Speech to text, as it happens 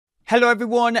Hello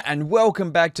everyone and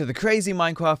welcome back to the crazy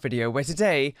Minecraft video where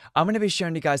today I'm going to be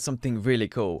showing you guys something really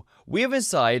cool. We're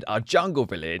inside our jungle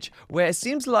village where it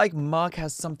seems like Mark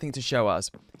has something to show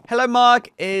us. Hello Mark,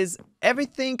 is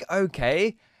everything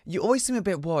okay? You always seem a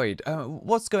bit worried.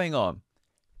 What's going on?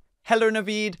 Hello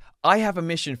Navid, I have a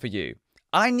mission for you.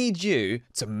 I need you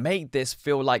to make this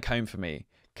feel like home for me.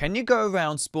 Can you go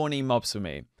around spawning mobs for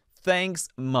me? Thanks,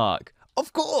 Mark.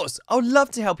 Of course, I would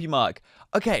love to help you, Mark.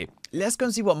 Okay, let's go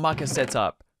and see what Mark has set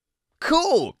up.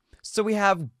 Cool! So we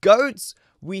have goats,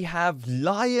 we have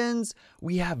lions,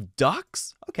 we have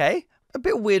ducks. Okay, a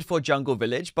bit weird for a jungle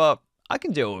village, but I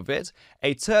can deal with it.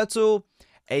 A turtle,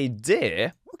 a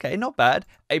deer, okay, not bad.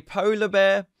 A polar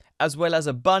bear, as well as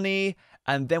a bunny.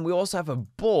 And then we also have a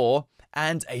boar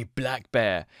and a black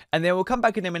bear. And then we'll come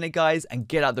back in a minute, guys, and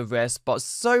get out the rest. But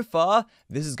so far,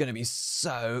 this is going to be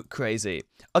so crazy.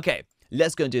 Okay,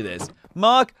 let's go and do this.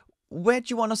 Mark, where do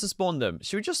you want us to spawn them?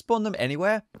 Should we just spawn them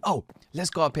anywhere? Oh, let's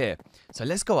go up here. So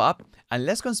let's go up and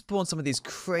let's go and spawn some of these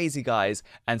crazy guys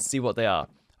and see what they are.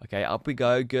 Okay, up we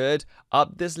go. Good.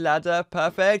 Up this ladder.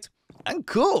 Perfect. And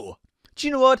cool. Do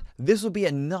you know what? This will be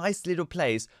a nice little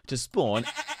place to spawn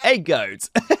a goat.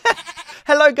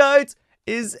 Hello, goat.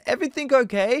 Is everything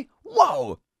okay?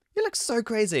 Whoa, you look so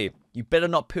crazy. You better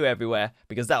not poo everywhere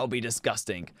because that will be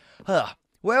disgusting.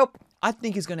 Well, I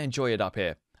think he's going to enjoy it up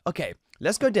here. Okay,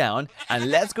 let's go down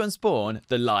and let's go and spawn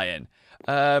the lion.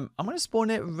 I'm going to spawn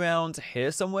it around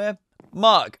here somewhere.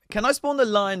 Mark, can I spawn the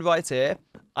lion right here?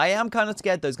 I am kind of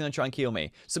scared though he's going to try and kill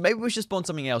me. So maybe we should spawn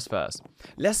something else first.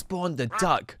 Let's spawn the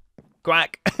duck.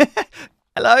 Quack.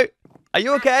 Hello? Are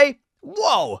you okay?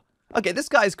 Whoa. Okay, this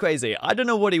guy is crazy. I don't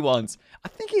know what he wants. I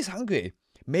think he's hungry.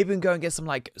 Maybe we can go and get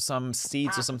some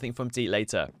seeds or something from to eat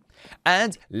later.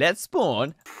 And let's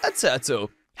spawn a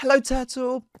turtle. Hello,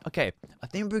 turtle. Okay, I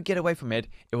think if we get away from it,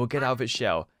 it will get out of its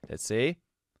shell. Let's see.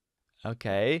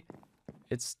 Okay,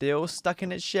 it's still stuck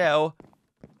in its shell.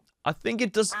 I think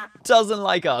it just doesn't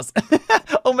like us.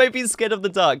 Or maybe it's scared of the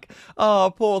duck.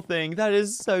 Oh, poor thing. That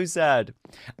is so sad.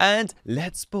 And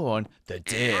let's spawn the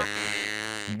deer.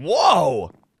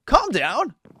 Whoa! Calm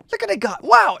down. Look at that guy.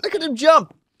 Wow, look at him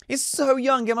jump. He's so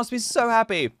young. He must be so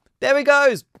happy. There he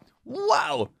goes.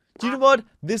 Wow. Do you know what?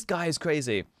 This guy is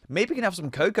crazy. Maybe we can have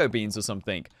some cocoa beans or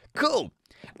something. Cool.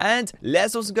 And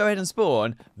let's also go ahead and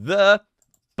spawn the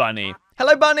bunny.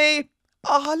 Hello, bunny.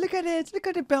 Oh, look at it. Look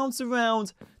at it bounce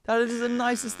around. That is the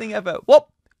nicest thing ever. Whoop.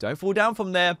 Don't fall down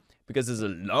from there because there's a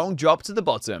long drop to the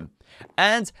bottom.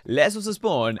 And let's also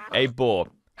spawn a boar.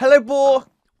 Hello, boar.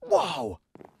 Whoa.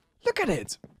 Look at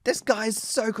it. This guy is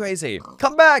so crazy.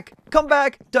 Come back. Come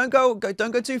back. Don't go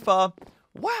too far.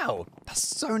 Wow. That's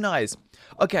so nice.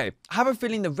 Okay. I have a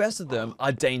feeling the rest of them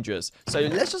are dangerous. So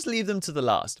let's just leave them to the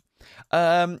last.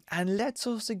 And let's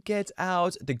also get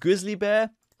out the grizzly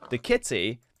bear, the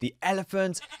kitty, the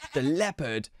elephant, the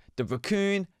leopard, the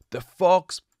raccoon, the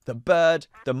fox, the bird,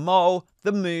 the mole,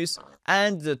 the moose,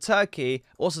 and the turkey,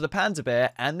 also the panda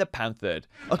bear, and the panther.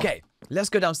 Okay, let's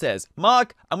go downstairs.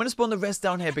 Mark, I'm going to spawn the rest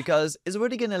down here because it's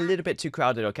already getting a little bit too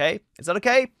crowded, okay? Is that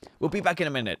okay? We'll be back in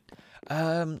a minute.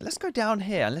 Let's go down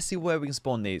here and let's see where we can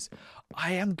spawn these.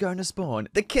 I am going to spawn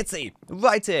the kitty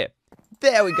right here.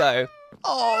 There we go.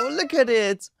 Oh, look at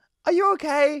it. Are you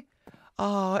okay?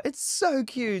 Oh, it's so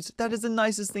cute. That is the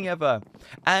nicest thing ever.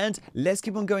 And let's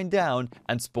keep on going down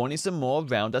and spawning some more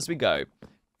around as we go.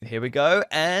 Here we go.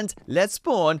 And let's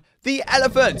spawn the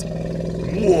elephant.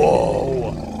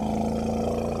 Whoa.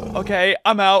 Okay,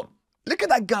 I'm out. Look at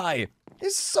that guy.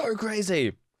 He's so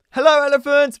crazy. Hello,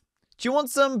 elephant. Do you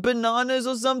want some bananas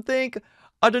or something?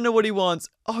 I don't know what he wants.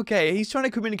 Okay, he's trying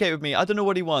to communicate with me. I don't know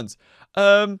what he wants.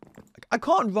 I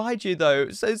can't ride you though.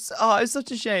 So it's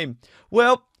such a shame.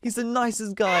 Well, he's the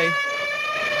nicest guy.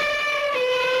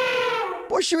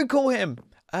 What should we call him?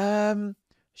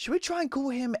 Should we try and call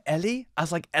him Ellie?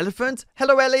 As like elephant?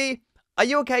 Hello, Ellie. Are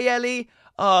you okay, Ellie?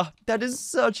 That is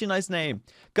such a nice name.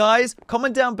 Guys,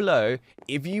 comment down below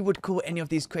if you would call any of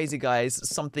these crazy guys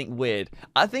something weird.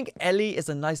 I think Ellie is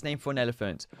a nice name for an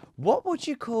elephant. What would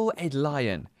you call a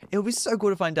lion? It would be so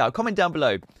cool to find out. Comment down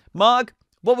below. Mark,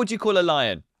 what would you call a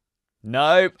lion?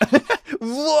 Nope.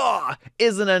 Whoa,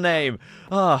 isn't a name.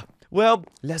 Well,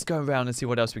 let's go around and see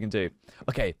what else we can do.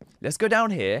 Okay, let's go down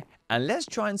here and let's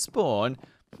try and spawn.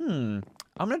 I'm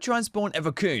going to try and spawn a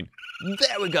raccoon.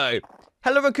 There we go.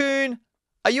 Hello, raccoon.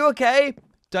 Are you okay?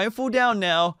 Don't fall down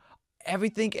now.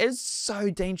 Everything is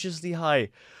so dangerously high.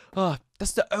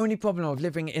 That's the only problem of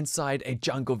living inside a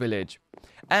jungle village.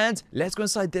 And let's go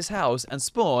inside this house and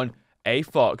spawn a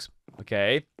fox.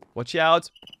 Okay, watch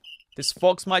out. This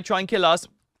fox might try and kill us.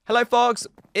 Hello, fox.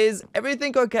 Is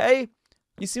everything okay?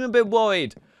 You seem a bit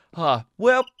worried.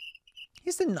 Well,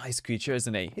 He's a nice creature,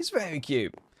 isn't he? He's very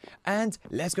cute. And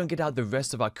let's go and get out the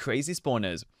rest of our crazy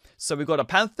spawners. So we've got a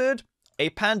panther,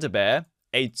 a panda bear,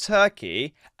 a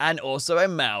turkey, and also a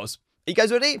mouse. Are you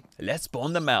guys ready? Let's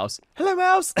spawn the mouse. Hello,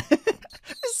 mouse.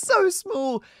 It's so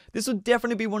small. This will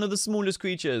definitely be one of the smallest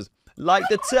creatures. Like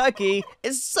the turkey,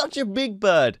 it's such a big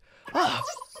bird. Oh,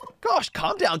 gosh,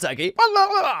 calm down, turkey.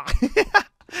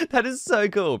 That is so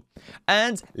cool.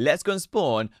 And let's go and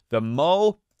spawn the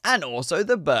mole and also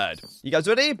the bird. You guys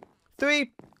ready?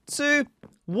 3, 2,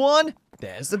 1.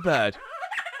 There's the bird.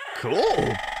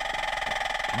 Cool.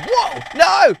 Whoa,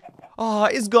 no. Oh,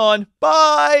 it's gone.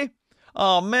 Bye.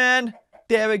 Oh, man.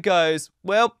 There it goes.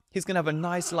 Well, he's going to have a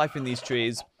nice life in these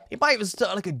trees. He might even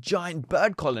start like a giant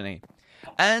bird colony.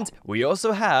 And we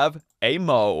also have a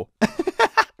mole.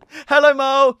 Hello,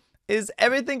 mole. Is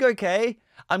everything okay?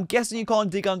 I'm guessing you can't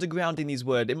dig underground in these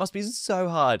woods. It must be so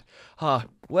hard.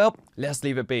 Well, let's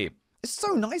leave it be. It's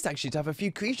so nice, actually, to have a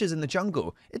few creatures in the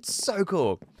jungle. It's so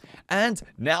cool. And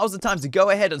now's the time to go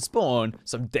ahead and spawn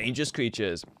some dangerous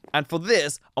creatures. And for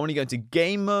this, I want to go into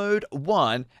game mode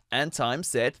 1 and time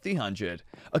set 300.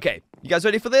 Okay, you guys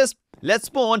ready for this? Let's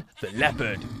spawn the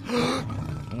leopard.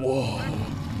 Whoa.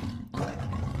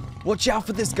 Watch out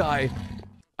for this guy.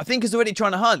 I think he's already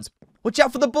trying to hunt. Watch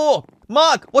out for the boar.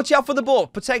 Mark, watch out for the boar.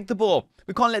 Protect the boar.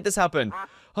 We can't let this happen.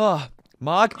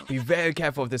 Mark, be very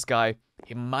careful of this guy.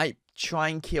 He might try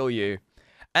and kill you.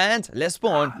 And let's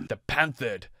spawn the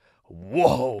panther.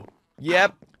 Whoa.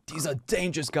 Yep, these are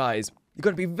dangerous guys. You've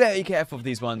got to be very careful of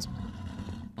these ones.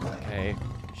 Okay.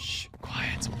 Shh,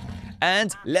 quiet.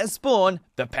 And let's spawn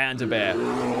the panda bear. Do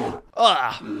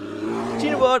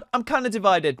you know what? I'm kind of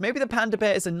divided. Maybe the panda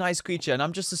bear is a nice creature and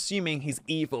I'm just assuming he's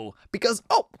evil. Because,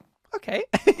 okay.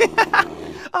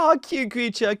 Oh, cute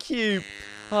creature, cute.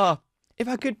 If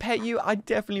I could pet you, I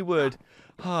definitely would.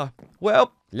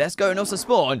 Well, let's go and also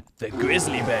spawn the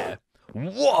grizzly bear.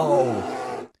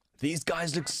 Whoa. These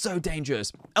guys look so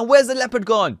dangerous. And where's the leopard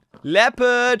gone?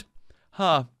 Leopard.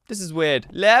 This is weird.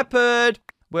 Leopard,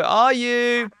 where are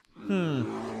you?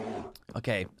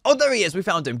 Okay. Oh, there he is. We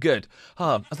found him. Good.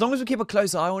 As long as we keep a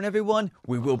close eye on everyone,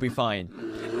 we will be fine.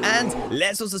 And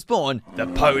let's also spawn the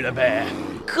polar bear.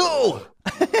 Cool.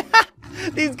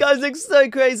 These guys look so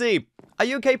crazy. Are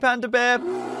you okay, panda bear?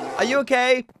 Are you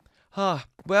okay?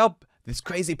 Well, this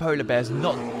crazy polar bear's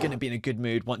not going to be in a good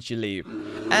mood once you leave.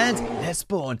 And let's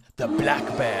spawn the black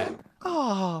bear.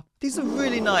 These are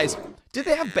really nice. Do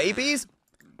they have babies?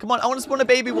 Come on, I want to spawn a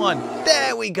baby one.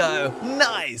 There we go.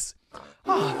 Nice.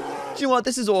 Do you know what?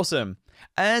 This is awesome.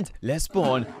 And let's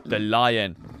spawn the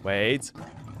lion. Wait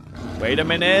a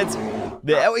minute.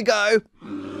 There we go.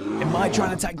 It might try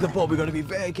and attack the ball. We've got to be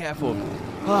very careful.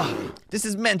 This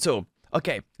is mental.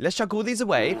 Okay, let's chuck all these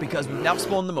away because we've now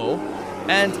spawned them all.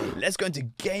 And let's go into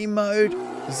game mode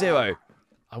 0.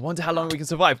 I wonder how long we can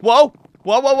survive. Whoa.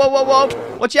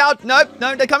 Watch out. No,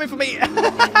 they're coming for me.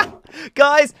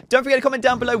 Guys, don't forget to comment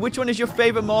down below which one is your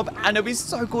favorite mob. And it'll be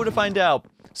so cool to find out.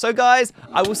 So guys,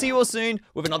 I will see you all soon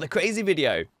with another crazy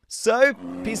video. So,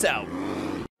 peace out.